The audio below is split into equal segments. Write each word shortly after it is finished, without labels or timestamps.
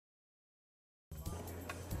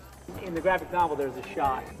In the graphic novel, there's a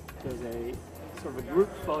shot. There's a sort of a group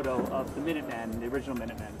photo of the Minutemen, the original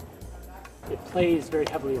Minutemen. It plays very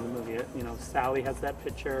heavily in the movie. You know, Sally has that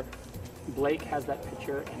picture, Blake has that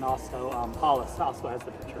picture, and also Hollis also has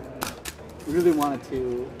the picture. We really wanted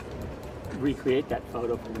to recreate that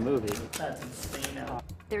photo from the movie. That's insane.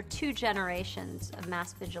 There are two generations of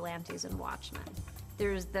mass vigilantes in Watchmen.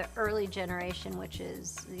 There's the early generation, which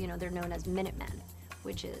is, you know, they're known as Minutemen,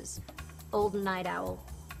 which is Old Night Owl,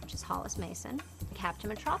 which is Hollis Mason, Captain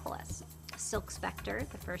Metropolis, Silk Spectre,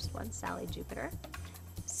 the first one, Sally Jupiter,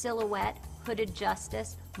 Silhouette, Hooded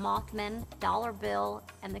Justice, Mothman, Dollar Bill,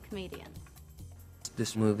 and the Comedian.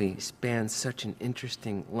 This movie spans such an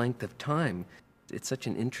interesting length of time. It's such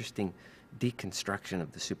an interesting deconstruction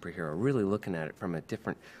of the superhero, really looking at it from a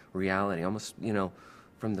different reality, almost, you know,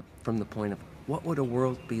 from the point of what would a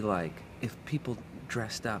world be like if people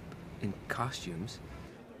dressed up in costumes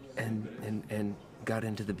and got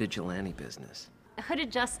into the vigilante business.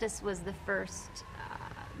 Hooded Justice was the first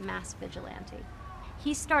mass vigilante.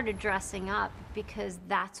 He started dressing up because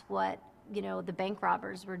that's what, you know, the bank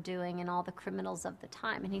robbers were doing and all the criminals of the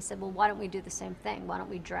time. And he said, well, why don't we do the same thing? Why don't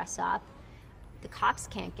we dress up? The cops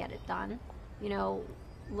can't get it done. You know,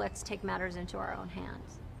 let's take matters into our own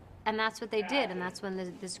hands. And that's what they did, and that's when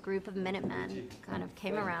this group of Minutemen kind of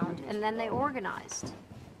came around, and then they organized.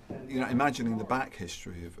 You know, imagining the back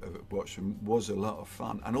history of Watchmen was a lot of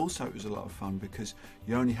fun, and also it was a lot of fun because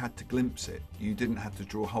you only had to glimpse it. You didn't have to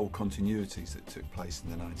draw whole continuities that took place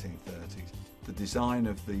in the 1930s. The design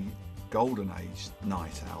of the Golden Age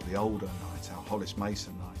Night Owl, the older Night Owl, Hollis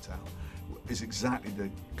Mason Night Owl, is exactly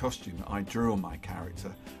the costume that I drew on my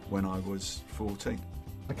character when I was 14.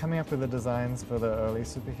 Coming up with the designs for the early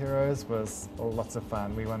superheroes was lots of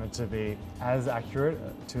fun. We wanted to be as accurate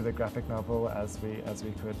to the graphic novel as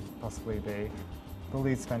we could possibly be. All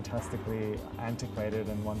these fantastically antiquated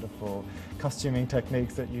and wonderful costuming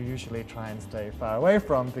techniques that you usually try and stay far away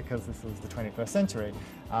from because this is the 21st century.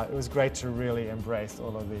 It was great to really embrace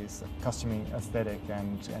all of these costuming aesthetic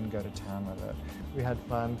and go to town with it. We had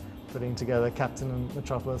fun putting together Captain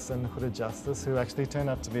Metropolis and Hooded Justice, who actually turned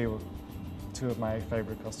out to be two of my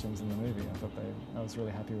favorite costumes in the movie. I was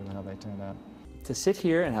really happy with how they turned out. To sit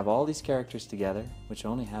here and have all these characters together, which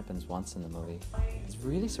only happens once in the movie, is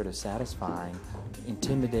really sort of satisfying,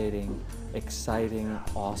 intimidating, exciting,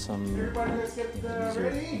 awesome.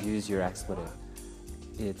 Use your expletive.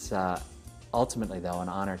 It's ultimately, though, an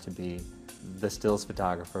honor to be the stills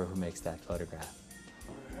photographer who makes that photograph.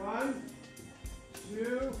 1,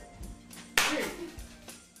 2,